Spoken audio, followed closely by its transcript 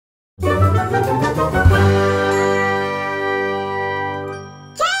So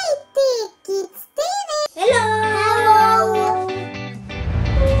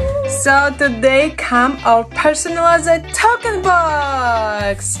today come our personalized Toucan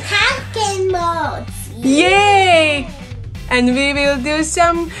Box! Toucan Box! Yay! And we will do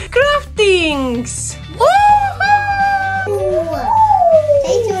some craftings!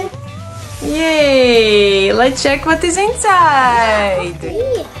 Yay! Let's check what is inside!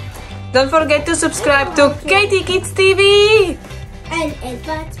 Don't forget to subscribe to Katy Kids TV! And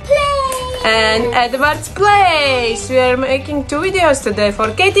Edward's Place! And Edward's Place! We are making 2 videos today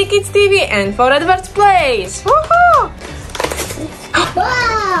for Katy Kids TV and for Edward's Place! Woohoo!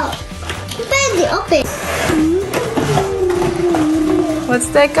 Wow! Open! Let's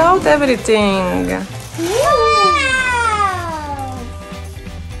take out everything! Wow!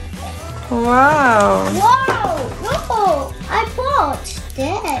 Wow! Wow! No! I bought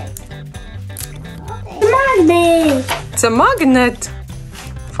that! Magnet! It's a magnet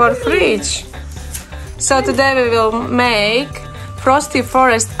for fridge. So today we will make Frosty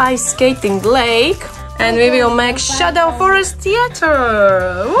Forest Ice Skating Lake and we will make Shadow Forest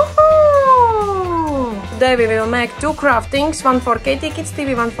Theater. Woohoo! Today we will make 2 craftings, one for Katy Kids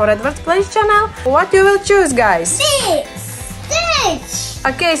TV, one for Edward's Place channel. What you will choose, guys? This!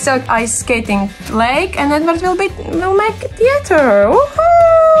 Okay, so ice skating lake and Edward will make theater.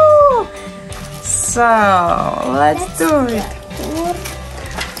 Woohoo! So let's do it.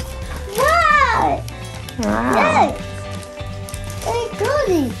 Wow! Wow. Very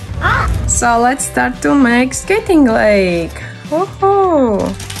good. So let's start to make skating lake. Woohoo!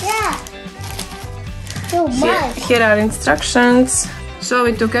 Yeah. So much. Here are instructions. So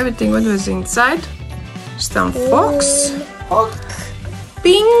we took everything what was inside. Some fox,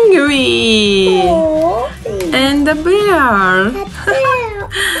 penguin, and a bear.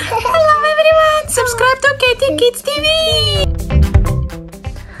 Hello everyone! Subscribe to Katy Kids TV!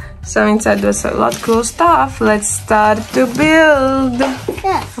 So inside was a lot of cool stuff. Let's start to build.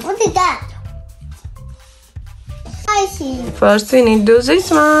 Yeah, what is that? I see. First we need to do this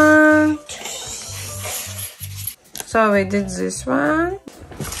one. So we did this one.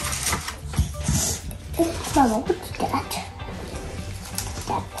 Mama, what's that?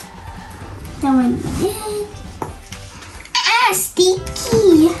 Now I need it.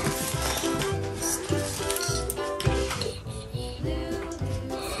 Sticky.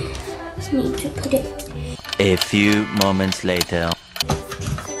 Just need to put it. A few moments later.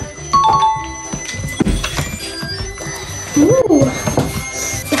 Ooh.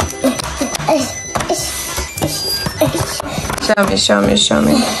 Show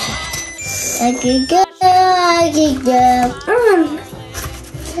me. I can go.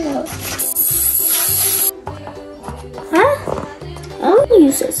 Huh? I'll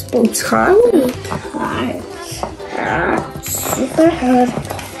use a spoon. It's hard. Super hard.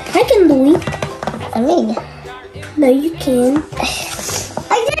 I can do it. I mean, no, you can.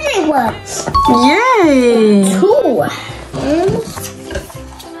 I did it once. Yay! 2.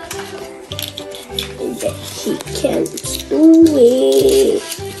 That she can't do it.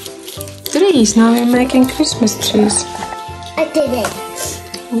 Trees. Now we're making Christmas trees. I did it.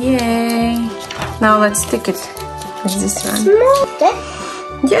 Yay! Now let's stick it with this one. Okay.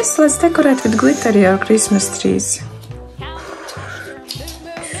 Yes, let's decorate with glitter your Christmas trees.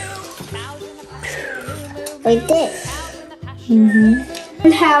 Like this.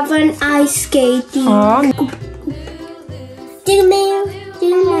 And have an ice skating. Oh.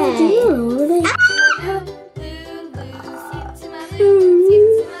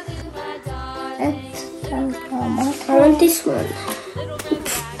 I want this one.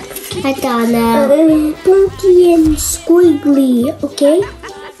 I got punky and squiggly, okay?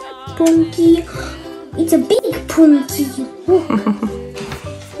 Punky. It's a big punky.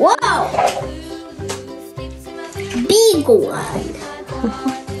 Wow! Big one.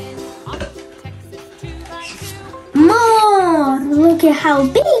 More! Look at how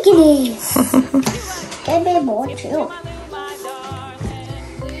big it is. Maybe more too.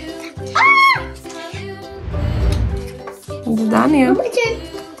 Daniel.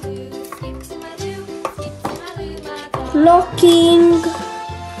 Locking.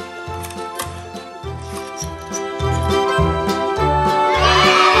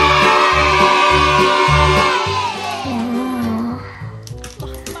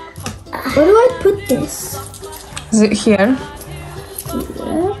 Where do I put this? Is it here?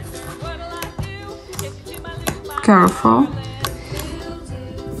 Yeah. Careful.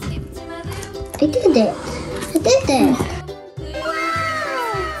 I did it.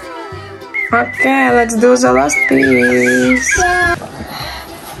 Okay, let's do the last piece. Yeah.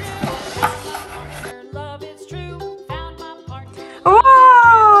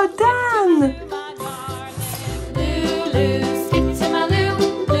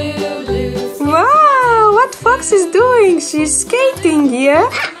 she's skating, yeah?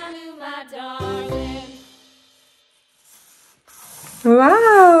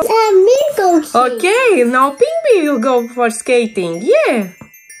 Wow. Okay, now Pinguin will go for skating, yeah?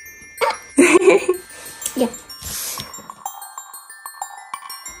 Yeah.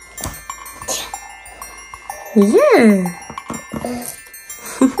 Yeah.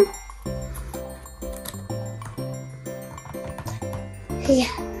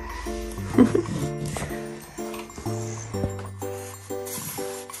 Yeah.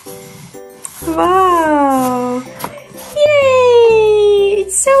 Wow. Yay!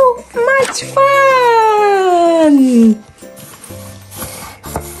 It's so much fun.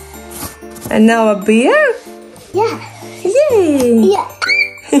 And now a beer? Yeah. Yay! Yeah.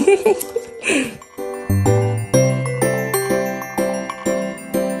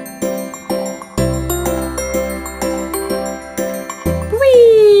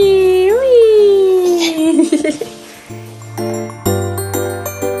 Wee! Wee!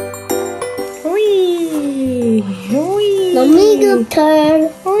 Wee! Wee! Amigo turn.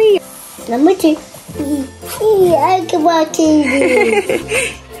 Wee! Number 2. I can watch TV.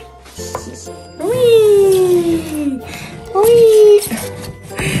 Wee! Wee!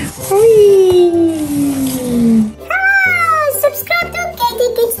 Wee! Subscribe to Katy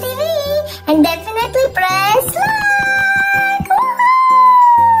Kids TV and definitely press like. Woohoo!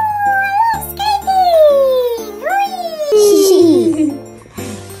 Skating!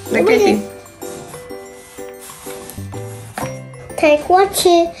 Look at it. Take watch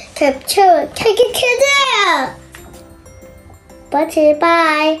it, capture it, take it to there. Watch it,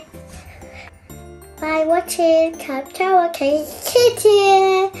 bye. Bye, watch it, capture it, take it to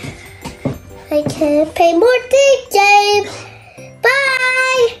there. I can pay more game.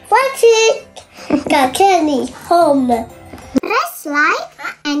 Bye, watch it. Got candy home. Press like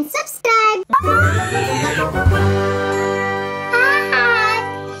and subscribe.